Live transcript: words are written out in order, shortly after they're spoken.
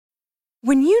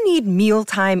When you need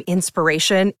mealtime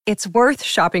inspiration, it's worth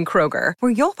shopping Kroger,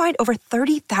 where you'll find over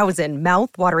 30,000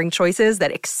 mouth-watering choices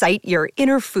that excite your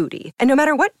inner foodie. And no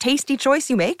matter what tasty choice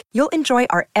you make, you'll enjoy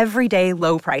our everyday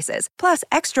low prices, plus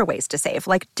extra ways to save,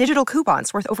 like digital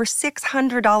coupons worth over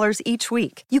 $600 each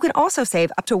week. You can also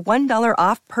save up to $1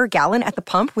 off per gallon at the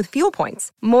pump with fuel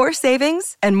points. More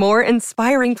savings and more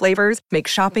inspiring flavors make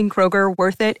shopping Kroger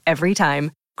worth it every time.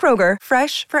 Kroger,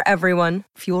 fresh for everyone.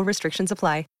 Fuel restrictions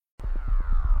apply.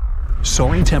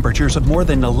 Soaring temperatures of more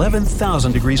than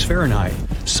 11,000 degrees Fahrenheit,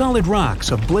 solid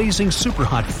rocks of blazing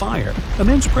superhot fire,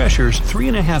 immense pressures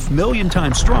 3.5 million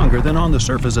times stronger than on the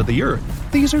surface of the Earth.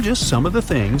 These are just some of the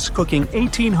things cooking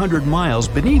 1,800 miles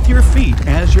beneath your feet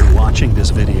as you're watching this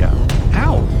video.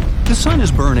 How? The sun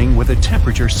is burning with a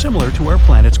temperature similar to our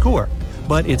planet's core,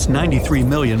 but it's 93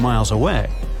 million miles away.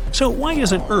 So why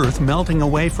isn't Earth melting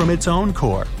away from its own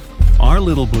core? Our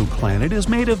little blue planet is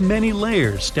made of many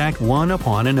layers stacked one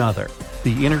upon another.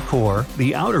 The inner core,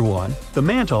 the outer one, the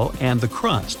mantle, and the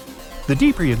crust. The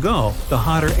deeper you go, the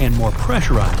hotter and more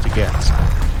pressurized it gets.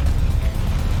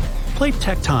 Plate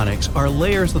tectonics are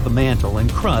layers of the mantle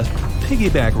and crust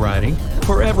piggyback riding,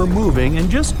 forever moving and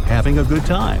just having a good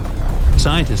time.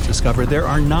 Scientists discovered there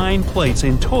are 9 plates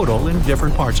in total in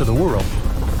different parts of the world.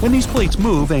 When these plates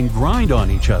move and grind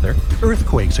on each other,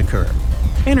 earthquakes occur.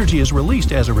 Energy is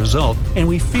released as a result, and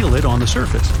we feel it on the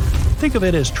surface. Think of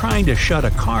it as trying to shut a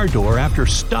car door after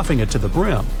stuffing it to the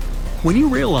brim. When you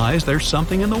realize there's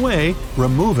something in the way,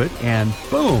 remove it and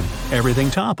boom,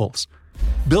 everything topples.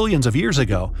 Billions of years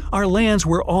ago, our lands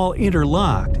were all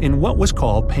interlocked in what was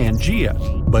called Pangaea.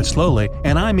 But slowly,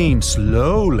 and I mean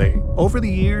slowly, over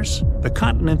the years, the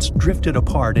continents drifted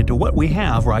apart into what we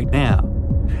have right now.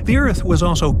 The Earth was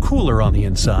also cooler on the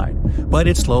inside, but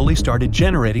it slowly started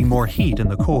generating more heat in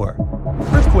the core.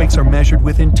 Earthquakes are measured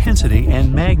with intensity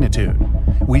and magnitude.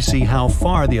 We see how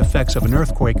far the effects of an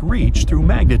earthquake reach through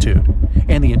magnitude,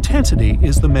 and the intensity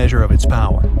is the measure of its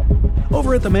power.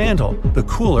 Over at the mantle, the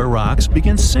cooler rocks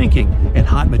begin sinking, and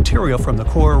hot material from the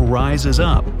core rises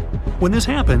up. When this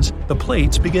happens, the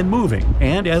plates begin moving,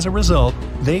 and as a result,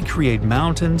 they create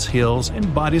mountains, hills,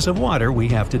 and bodies of water we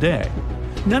have today.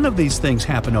 None of these things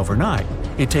happen overnight.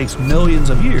 It takes millions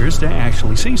of years to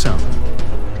actually see something.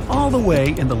 All the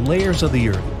way in the layers of the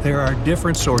Earth, there are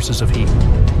different sources of heat,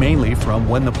 mainly from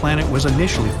when the planet was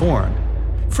initially formed.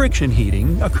 Friction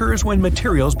heating occurs when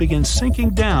materials begin sinking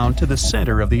down to the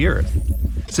center of the Earth.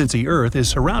 Since the Earth is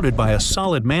surrounded by a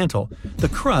solid mantle, the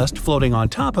crust floating on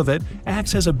top of it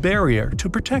acts as a barrier to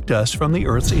protect us from the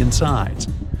Earth's insides.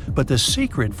 But the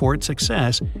secret for its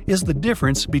success is the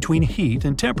difference between heat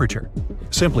and temperature.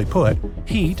 Simply put,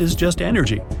 heat is just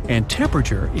energy, and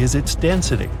temperature is its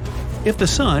density. If the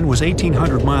sun was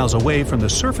 1,800 miles away from the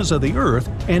surface of the Earth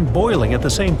and boiling at the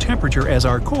same temperature as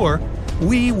our core,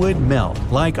 we would melt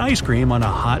like ice cream on a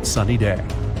hot sunny day.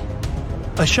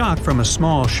 A shock from a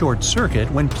small short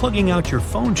circuit when plugging out your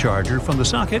phone charger from the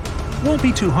socket won't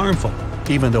be too harmful,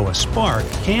 even though a spark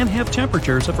can have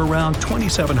temperatures of around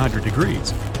 2,700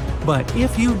 degrees. But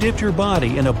if you dipped your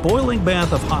body in a boiling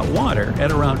bath of hot water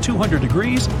at around 200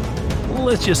 degrees,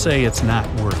 let's just say it's not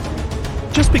worth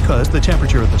it. Just because the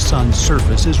temperature of the sun's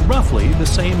surface is roughly the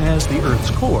same as the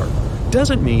Earth's core,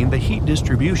 doesn't mean the heat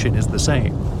distribution is the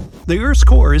same. The Earth's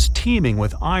core is teeming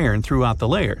with iron throughout the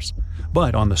layers,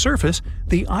 but on the surface,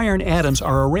 the iron atoms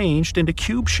are arranged into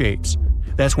cube shapes.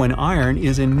 That's when iron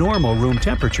is in normal room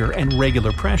temperature and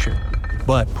regular pressure.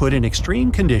 But put in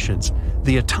extreme conditions,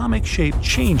 the atomic shape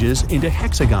changes into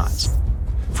hexagons.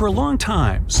 For a long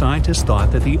time, scientists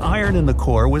thought that the iron in the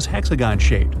core was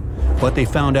hexagon-shaped, but they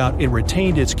found out it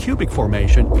retained its cubic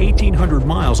formation 1,800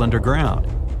 miles underground.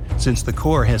 Since the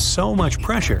core has so much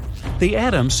pressure, the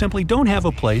atoms simply don't have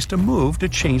a place to move to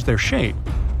change their shape.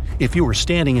 If you were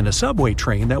standing in a subway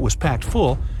train that was packed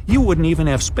full, you wouldn't even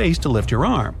have space to lift your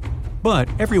arm. But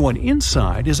everyone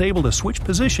inside is able to switch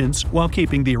positions while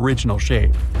keeping the original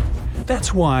shape.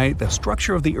 That's why the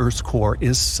structure of the Earth's core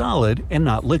is solid and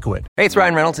not liquid. Hey, it's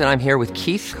Ryan Reynolds, and I'm here with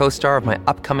Keith, co-star of my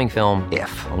upcoming film,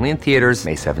 If, only in theaters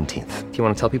May 17th. Do you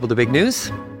want to tell people the big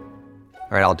news?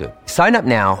 All right, I'll do it. Sign up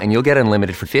now and you'll get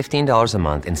unlimited for $15 a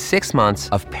month and 6 months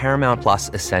of Paramount Plus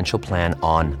Essential Plan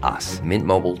on us.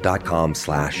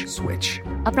 MintMobile.com/switch.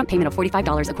 Upfront payment of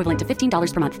 $45 equivalent to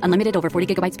 $15 per month. Unlimited over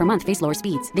 40 gigabytes per month. Face lower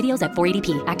speeds. Videos at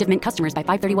 480p. Active Mint customers by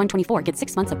 531.24 get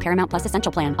 6 months of Paramount Plus Essential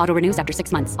Plan. Auto renews after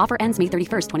 6 months. Offer ends May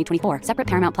 31st, 2024. Separate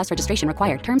Paramount Plus registration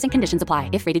required. Terms and conditions apply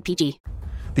if rated PG.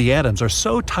 The atoms are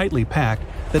so tightly packed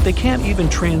that they can't even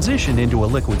transition into a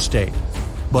liquid state.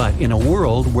 But in a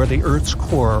world where the Earth's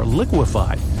core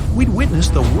liquefied, we'd witness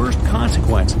the worst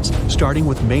consequences, starting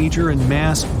with major and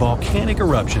mass volcanic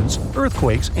eruptions,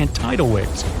 earthquakes, and tidal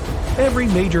waves. Every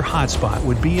major hotspot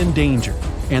would be in danger,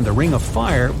 and the Ring of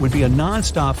Fire would be a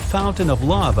non-stop fountain of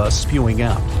lava spewing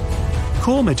out.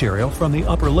 Cool material from the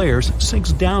upper layers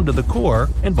sinks down to the core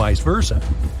and vice versa.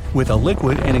 With a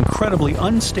liquid and incredibly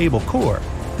unstable core,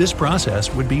 this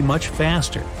process would be much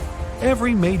faster.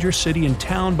 Every major city and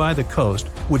town by the coast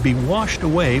would be washed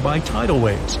away by tidal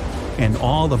waves, and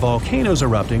all the volcanoes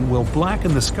erupting will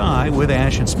blacken the sky with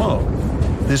ash and smoke.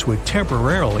 This would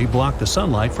temporarily block the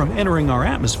sunlight from entering our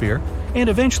atmosphere and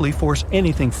eventually force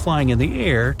anything flying in the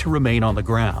air to remain on the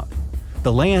ground.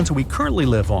 The lands we currently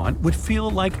live on would feel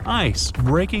like ice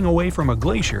breaking away from a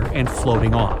glacier and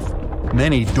floating off.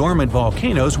 Many dormant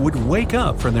volcanoes would wake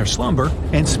up from their slumber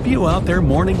and spew out their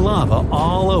morning lava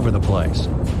all over the place.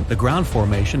 The ground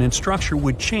formation and structure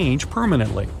would change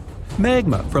permanently.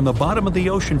 Magma from the bottom of the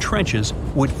ocean trenches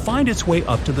would find its way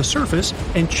up to the surface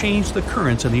and change the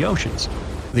currents in the oceans.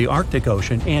 The Arctic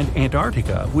Ocean and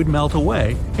Antarctica would melt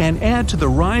away and add to the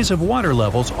rise of water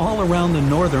levels all around the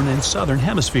northern and southern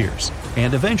hemispheres,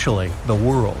 and eventually the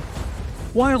world.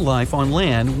 Wildlife on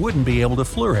land wouldn't be able to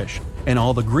flourish, and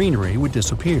all the greenery would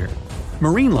disappear.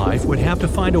 Marine life would have to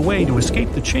find a way to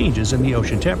escape the changes in the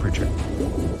ocean temperature.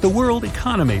 The world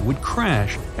economy would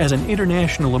crash as an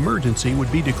international emergency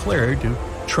would be declared to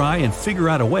try and figure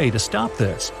out a way to stop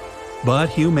this. But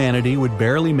humanity would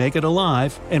barely make it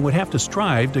alive and would have to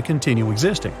strive to continue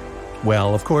existing.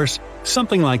 Well, of course,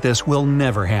 something like this will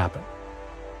never happen.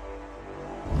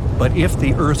 But if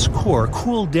the Earth's core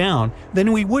cooled down,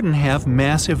 then we wouldn't have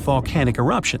massive volcanic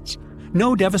eruptions,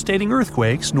 no devastating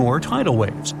earthquakes nor tidal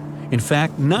waves. In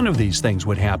fact, none of these things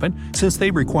would happen since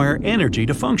they require energy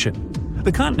to function.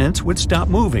 The continents would stop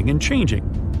moving and changing.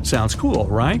 Sounds cool,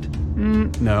 right?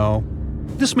 No.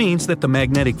 This means that the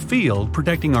magnetic field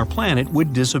protecting our planet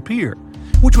would disappear,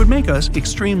 which would make us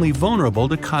extremely vulnerable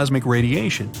to cosmic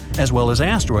radiation, as well as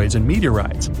asteroids and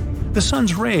meteorites. The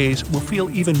sun's rays will feel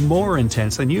even more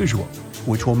intense than usual,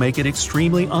 which will make it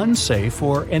extremely unsafe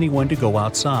for anyone to go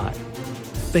outside.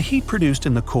 The heat produced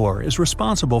in the core is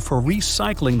responsible for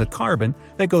recycling the carbon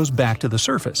that goes back to the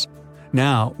surface.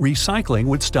 Now, recycling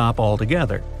would stop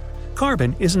altogether.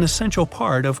 Carbon is an essential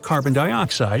part of carbon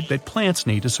dioxide that plants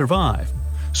need to survive.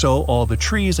 So all the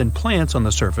trees and plants on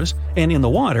the surface and in the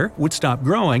water would stop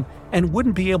growing and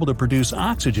wouldn't be able to produce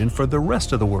oxygen for the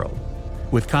rest of the world.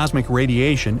 With cosmic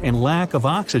radiation and lack of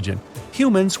oxygen,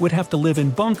 humans would have to live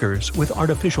in bunkers with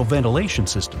artificial ventilation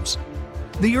systems.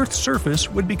 The Earth's surface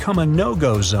would become a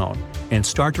no-go zone and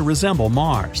start to resemble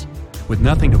Mars. With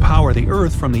nothing to power the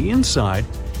Earth from the inside,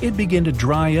 it'd begin to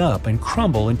dry up and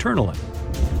crumble internally.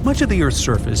 Much of the Earth's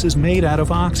surface is made out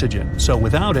of oxygen, so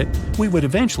without it, we would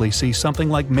eventually see something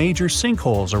like major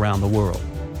sinkholes around the world.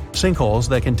 Sinkholes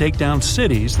that can take down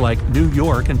cities like New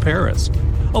York and Paris,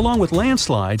 along with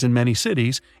landslides in many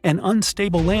cities and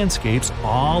unstable landscapes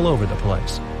all over the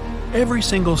place. Every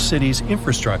single city's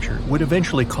infrastructure would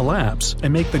eventually collapse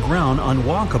and make the ground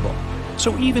unwalkable.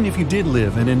 So even if you did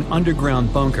live in an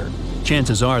underground bunker,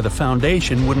 chances are the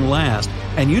foundation wouldn't last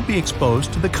and you'd be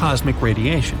exposed to the cosmic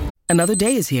radiation. Another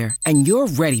day is here, and you're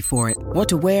ready for it. What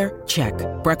to wear? Check.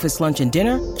 Breakfast, lunch, and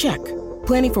dinner? Check.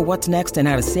 Planning for what's next and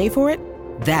how to save for it?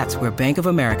 That's where Bank of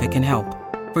America can help.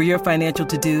 For your financial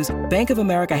to-dos, Bank of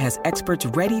America has experts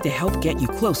ready to help get you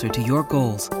closer to your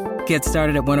goals. Get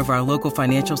started at one of our local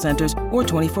financial centers or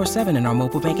 24/7 in our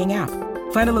mobile banking app.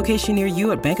 Find a location near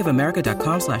you at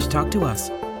bankofamerica.com/talktous.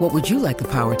 What would you like the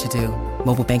power to do?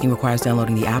 Mobile banking requires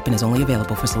downloading the app and is only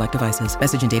available for select devices.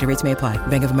 Message and data rates may apply.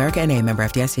 Bank of America N.A., member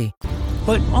FDIC.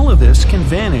 But all of this can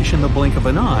vanish in the blink of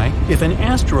an eye if an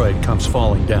asteroid comes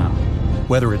falling down.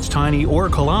 Whether it's tiny or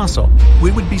colossal,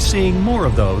 we would be seeing more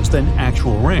of those than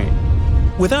actual rain.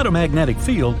 Without a magnetic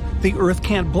field, the Earth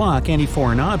can't block any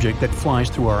foreign object that flies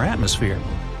through our atmosphere.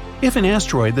 If an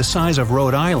asteroid the size of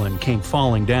Rhode Island came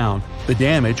falling down, the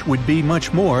damage would be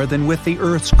much more than with the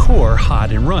Earth's core hot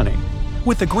and running.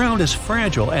 With the ground as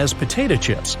fragile as potato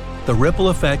chips, the ripple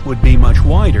effect would be much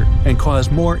wider and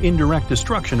cause more indirect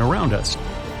destruction around us.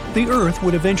 The Earth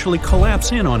would eventually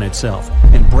collapse in on itself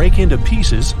and break into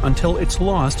pieces until it's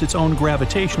lost its own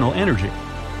gravitational energy.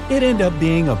 It'd end up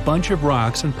being a bunch of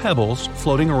rocks and pebbles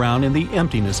floating around in the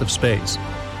emptiness of space.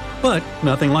 But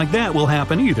nothing like that will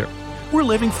happen either. We're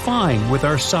living fine with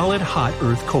our solid hot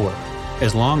Earth core.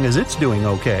 As long as it's doing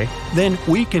okay, then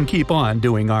we can keep on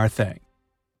doing our thing.